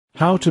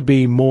How to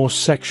be more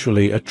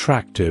sexually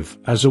attractive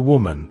as a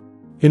woman.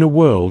 In a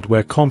world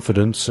where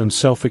confidence and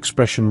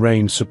self-expression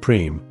reign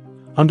supreme,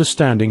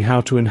 understanding how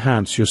to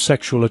enhance your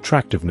sexual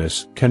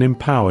attractiveness can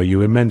empower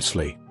you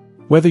immensely.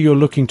 Whether you're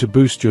looking to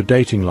boost your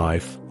dating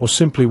life or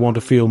simply want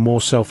to feel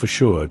more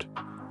self-assured,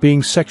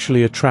 being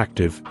sexually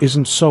attractive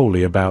isn't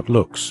solely about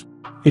looks.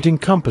 It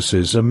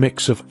encompasses a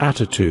mix of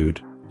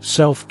attitude,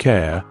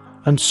 self-care,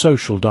 and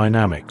social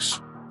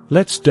dynamics.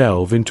 Let's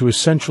delve into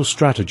essential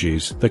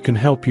strategies that can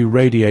help you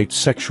radiate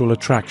sexual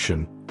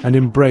attraction and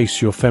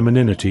embrace your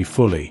femininity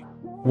fully.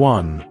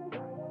 1.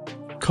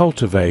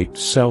 Cultivate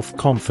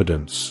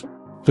self-confidence.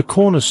 The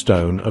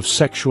cornerstone of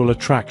sexual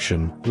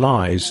attraction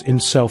lies in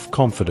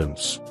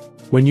self-confidence.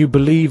 When you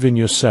believe in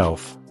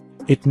yourself,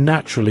 it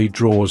naturally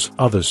draws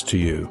others to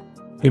you.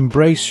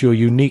 Embrace your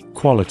unique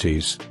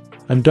qualities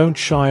and don't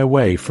shy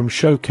away from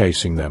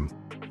showcasing them.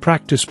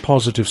 Practice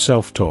positive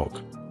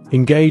self-talk.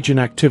 Engage in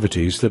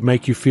activities that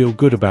make you feel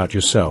good about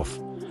yourself,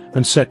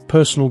 and set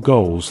personal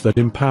goals that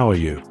empower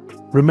you.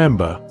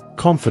 Remember,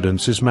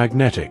 confidence is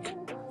magnetic.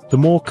 The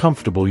more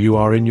comfortable you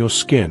are in your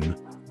skin,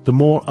 the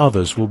more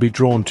others will be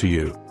drawn to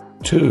you.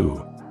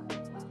 2.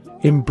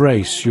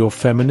 Embrace your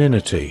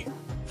femininity.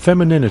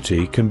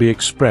 Femininity can be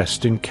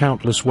expressed in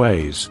countless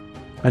ways,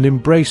 and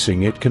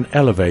embracing it can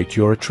elevate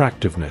your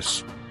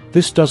attractiveness.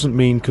 This doesn't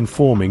mean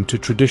conforming to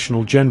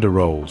traditional gender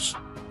roles.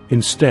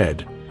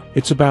 Instead,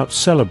 it's about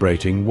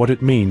celebrating what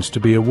it means to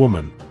be a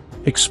woman.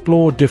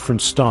 Explore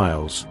different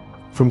styles,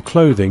 from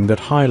clothing that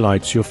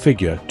highlights your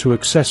figure to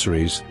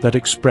accessories that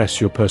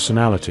express your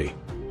personality.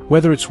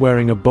 Whether it's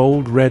wearing a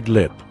bold red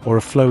lip or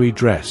a flowy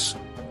dress,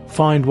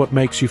 find what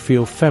makes you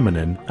feel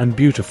feminine and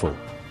beautiful.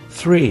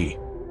 3.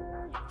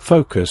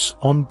 Focus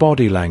on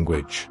body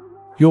language.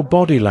 Your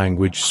body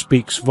language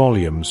speaks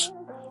volumes,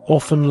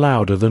 often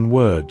louder than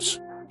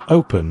words.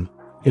 Open,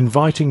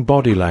 inviting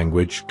body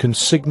language can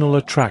signal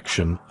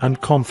attraction and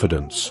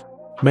confidence.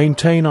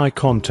 Maintain eye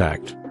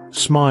contact,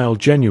 smile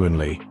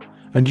genuinely,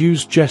 and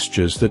use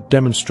gestures that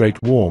demonstrate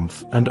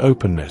warmth and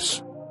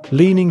openness.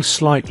 Leaning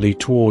slightly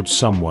towards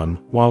someone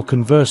while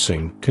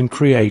conversing can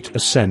create a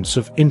sense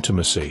of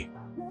intimacy.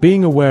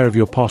 Being aware of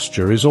your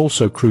posture is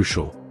also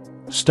crucial.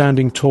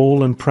 Standing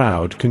tall and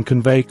proud can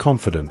convey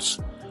confidence,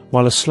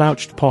 while a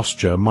slouched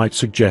posture might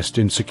suggest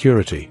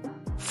insecurity.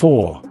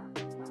 4.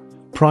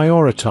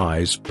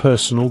 Prioritize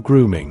personal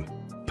grooming.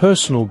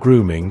 Personal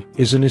grooming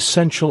is an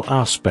essential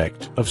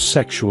aspect of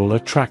sexual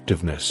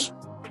attractiveness.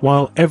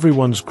 While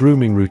everyone's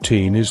grooming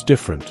routine is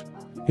different,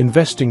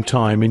 investing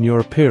time in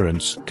your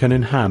appearance can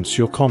enhance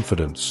your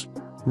confidence.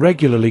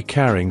 Regularly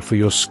caring for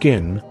your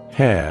skin,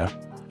 hair,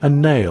 and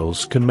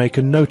nails can make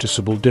a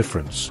noticeable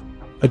difference.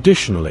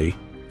 Additionally,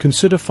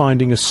 consider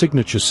finding a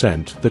signature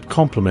scent that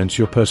complements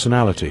your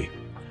personality,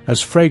 as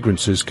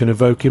fragrances can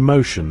evoke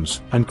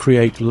emotions and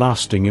create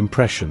lasting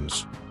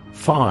impressions.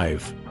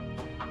 5.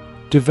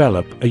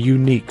 Develop a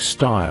unique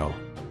style.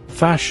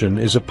 Fashion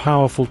is a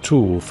powerful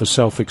tool for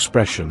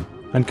self-expression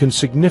and can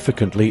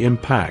significantly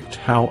impact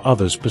how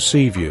others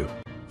perceive you.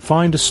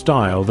 Find a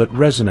style that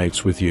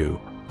resonates with you,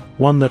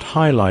 one that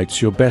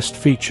highlights your best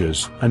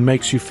features and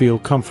makes you feel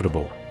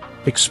comfortable.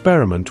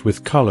 Experiment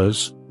with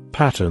colors,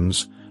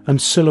 patterns,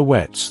 and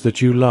silhouettes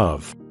that you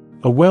love.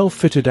 A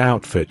well-fitted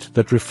outfit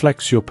that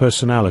reflects your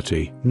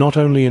personality not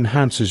only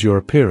enhances your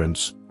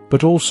appearance,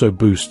 but also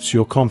boosts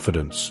your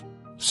confidence.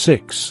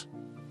 6.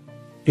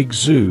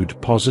 Exude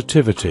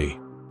positivity.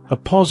 A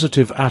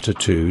positive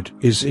attitude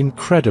is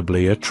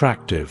incredibly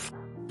attractive.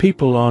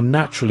 People are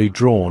naturally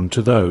drawn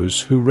to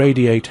those who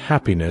radiate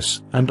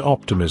happiness and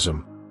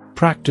optimism.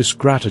 Practice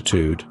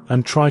gratitude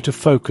and try to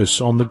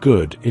focus on the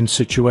good in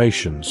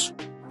situations.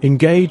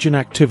 Engage in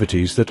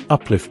activities that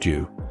uplift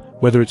you,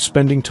 whether it's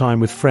spending time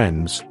with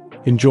friends,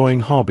 enjoying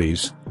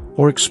hobbies,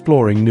 or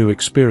exploring new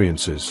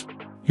experiences.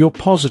 Your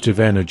positive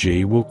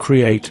energy will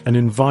create an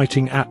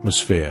inviting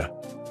atmosphere,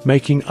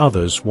 making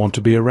others want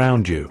to be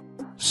around you.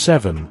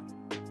 7.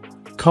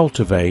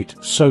 Cultivate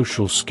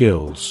social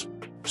skills.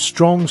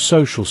 Strong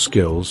social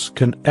skills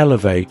can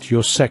elevate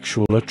your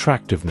sexual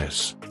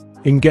attractiveness.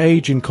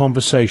 Engage in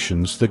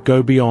conversations that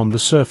go beyond the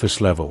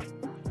surface level.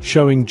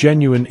 Showing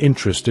genuine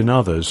interest in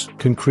others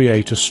can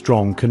create a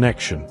strong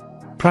connection.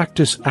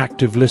 Practice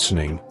active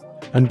listening,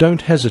 and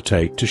don't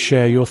hesitate to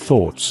share your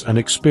thoughts and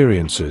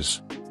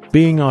experiences.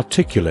 Being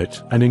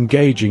articulate and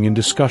engaging in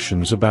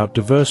discussions about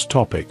diverse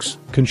topics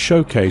can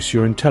showcase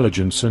your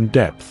intelligence and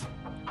depth,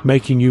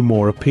 making you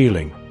more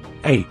appealing.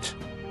 8.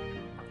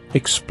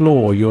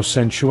 Explore your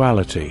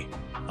sensuality.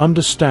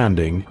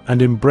 Understanding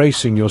and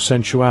embracing your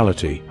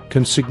sensuality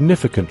can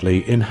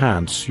significantly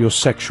enhance your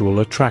sexual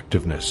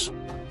attractiveness.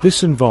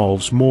 This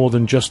involves more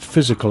than just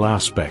physical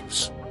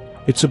aspects.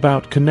 It's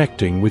about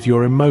connecting with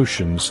your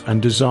emotions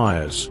and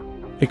desires.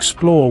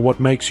 Explore what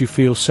makes you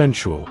feel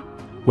sensual,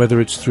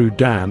 whether it's through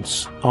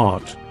dance,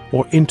 art,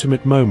 or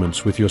intimate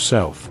moments with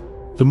yourself.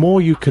 The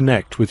more you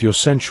connect with your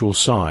sensual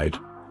side,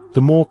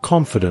 the more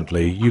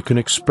confidently you can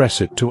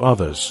express it to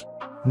others.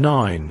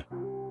 9.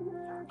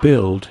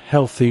 Build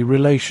healthy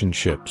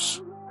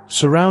relationships.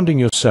 Surrounding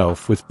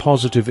yourself with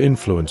positive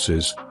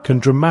influences can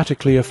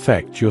dramatically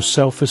affect your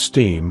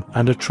self-esteem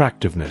and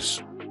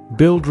attractiveness.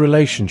 Build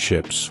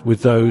relationships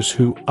with those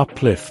who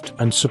uplift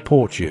and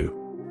support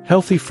you.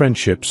 Healthy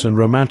friendships and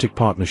romantic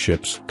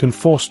partnerships can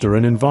foster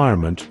an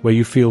environment where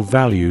you feel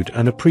valued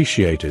and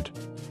appreciated,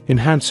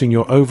 enhancing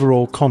your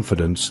overall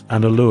confidence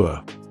and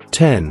allure.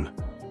 10.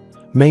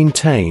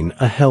 Maintain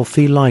a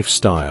healthy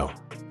lifestyle.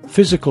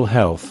 Physical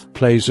health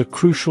plays a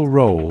crucial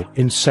role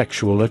in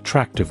sexual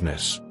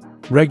attractiveness.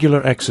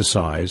 Regular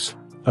exercise,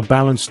 a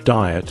balanced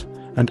diet,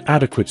 and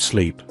adequate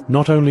sleep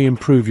not only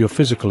improve your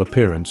physical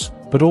appearance,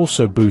 but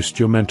also boost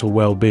your mental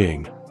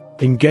well-being.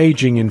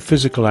 Engaging in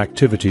physical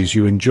activities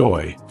you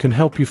enjoy can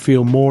help you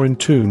feel more in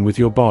tune with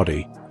your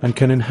body and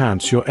can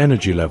enhance your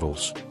energy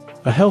levels.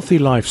 A healthy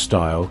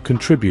lifestyle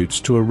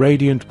contributes to a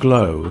radiant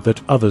glow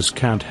that others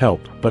can't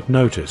help but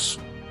notice.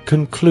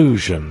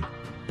 Conclusion.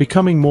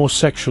 Becoming more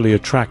sexually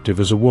attractive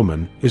as a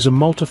woman is a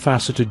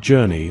multifaceted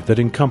journey that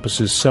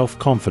encompasses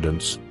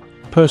self-confidence,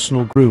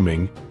 personal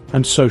grooming,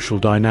 and social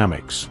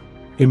dynamics.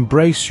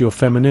 Embrace your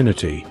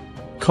femininity,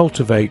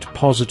 cultivate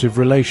positive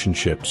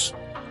relationships,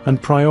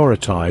 and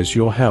prioritize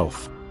your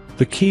health.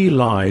 The key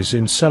lies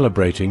in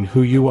celebrating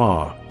who you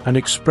are and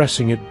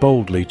expressing it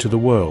boldly to the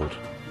world.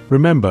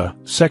 Remember,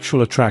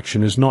 sexual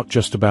attraction is not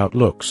just about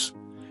looks.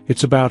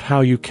 It's about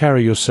how you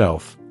carry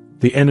yourself,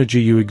 the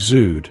energy you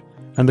exude,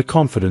 and the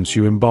confidence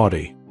you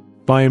embody.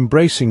 By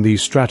embracing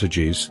these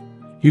strategies,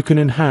 you can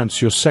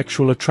enhance your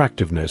sexual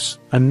attractiveness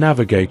and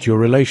navigate your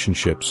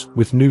relationships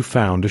with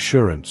newfound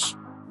assurance.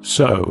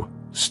 So,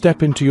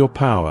 step into your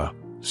power,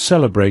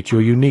 celebrate your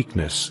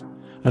uniqueness,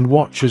 and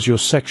watch as your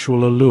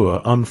sexual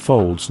allure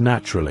unfolds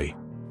naturally.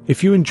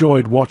 If you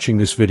enjoyed watching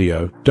this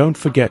video, don't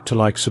forget to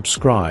like,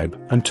 subscribe,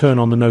 and turn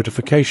on the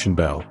notification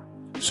bell,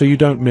 so you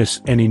don't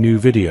miss any new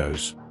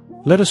videos.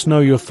 Let us know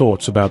your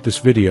thoughts about this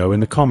video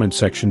in the comment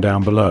section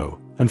down below,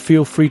 and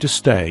feel free to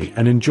stay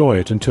and enjoy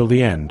it until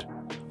the end.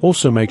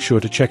 Also make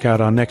sure to check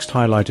out our next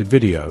highlighted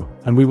video,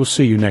 and we will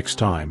see you next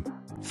time.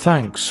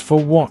 Thanks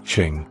for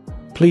watching.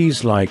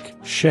 Please like,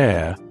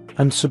 share,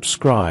 and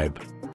subscribe.